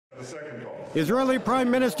Israeli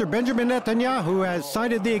Prime Minister Benjamin Netanyahu has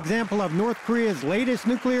cited the example of North Korea's latest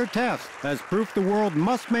nuclear test as proof the world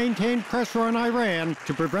must maintain pressure on Iran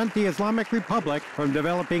to prevent the Islamic Republic from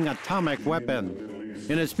developing atomic weapons.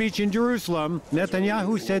 In a speech in Jerusalem,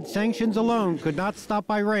 Netanyahu said sanctions alone could not stop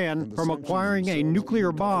Iran from acquiring a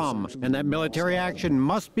nuclear bomb, and that military action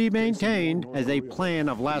must be maintained as a plan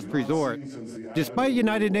of last resort. Despite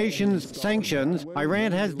United Nations sanctions,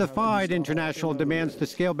 Iran has defied international demands to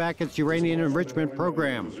scale back its uranium enrichment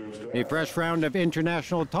program. A fresh round of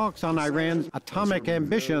international talks on Iran's atomic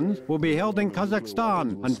ambitions will be held in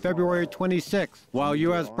Kazakhstan on February 26, while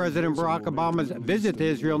U.S. President Barack Obama's visit to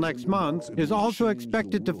Israel next month is also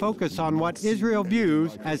expected to focus on what Israel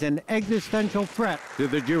views as an existential threat to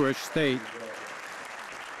the Jewish state.